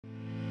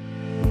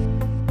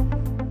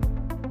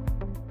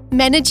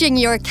Managing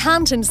your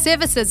account and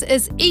services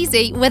is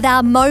easy with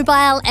our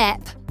mobile app.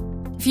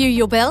 View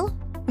your bill,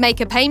 make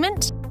a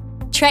payment,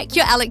 track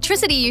your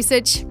electricity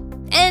usage,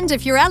 and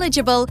if you're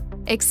eligible,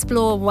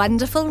 explore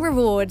wonderful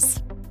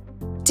rewards.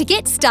 To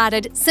get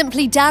started,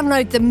 simply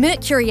download the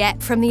Mercury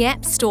app from the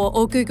App Store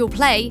or Google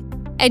Play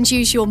and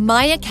use your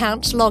My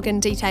Account login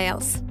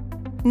details.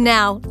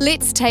 Now,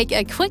 let's take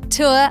a quick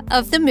tour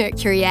of the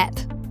Mercury app.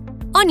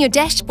 On your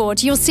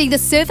dashboard, you'll see the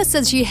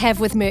services you have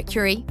with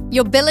Mercury,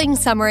 your billing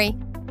summary,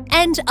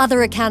 and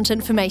other account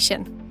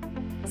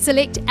information.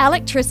 Select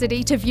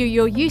Electricity to view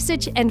your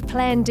usage and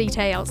plan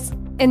details.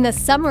 In the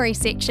Summary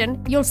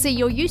section, you'll see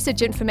your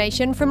usage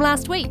information from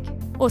last week,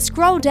 or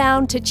scroll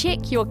down to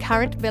check your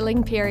current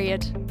billing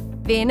period.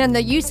 Then in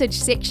the Usage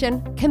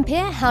section,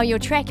 compare how you're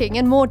tracking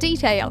in more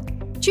detail.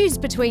 Choose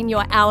between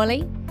your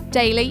hourly,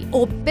 daily,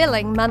 or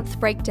billing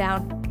month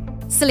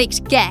breakdown.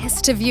 Select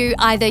Gas to view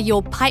either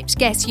your piped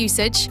gas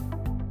usage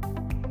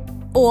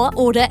or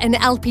order an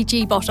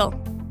LPG bottle.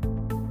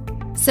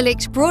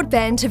 Select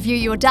Broadband to view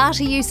your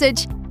data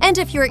usage, and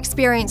if you're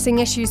experiencing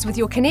issues with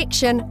your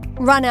connection,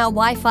 run our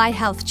Wi-Fi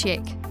health check.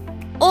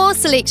 Or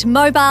select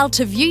Mobile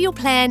to view your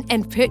plan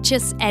and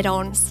purchase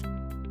add-ons.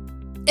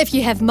 If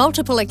you have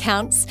multiple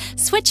accounts,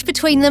 switch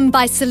between them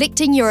by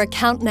selecting your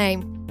account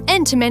name.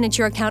 And to manage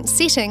your account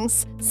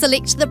settings,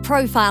 select the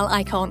profile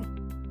icon.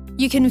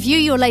 You can view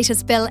your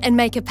latest bill and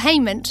make a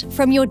payment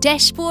from your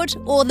dashboard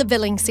or the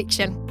billing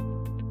section.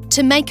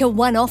 To make a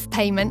one-off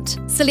payment,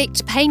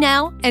 select Pay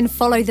Now and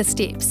follow the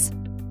steps.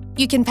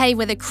 You can pay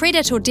with a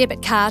credit or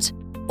debit card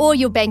or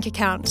your bank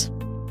account.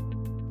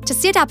 To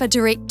set up a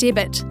direct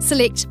debit,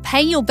 select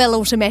Pay Your Bill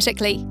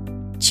Automatically,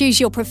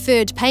 choose your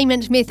preferred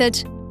payment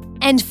method,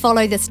 and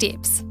follow the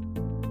steps.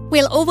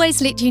 We'll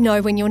always let you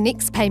know when your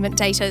next payment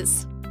date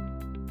is.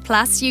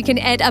 Plus, you can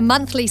add a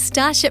monthly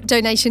Starship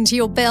donation to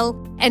your bill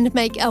and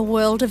make a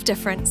world of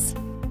difference.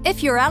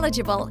 If you're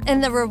eligible,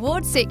 in the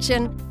Rewards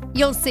section,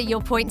 you'll see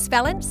your points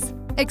balance,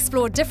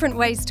 explore different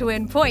ways to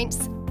earn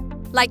points,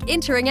 like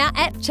entering our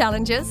app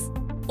challenges,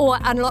 or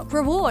unlock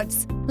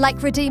rewards,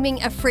 like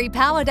redeeming a free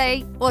power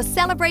day or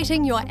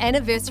celebrating your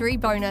anniversary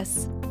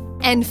bonus.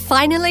 And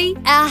finally,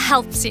 our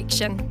Help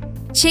section.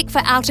 Check for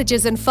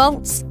outages and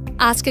faults,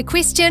 ask a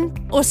question,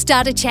 or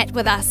start a chat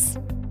with us.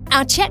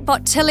 Our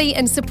chatbot Tilly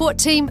and support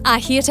team are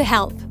here to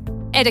help.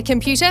 At a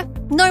computer?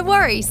 No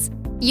worries.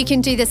 You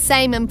can do the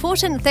same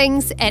important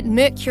things at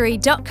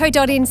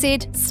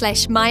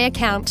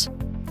mercury.co.nz/myaccount.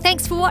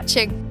 Thanks for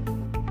watching.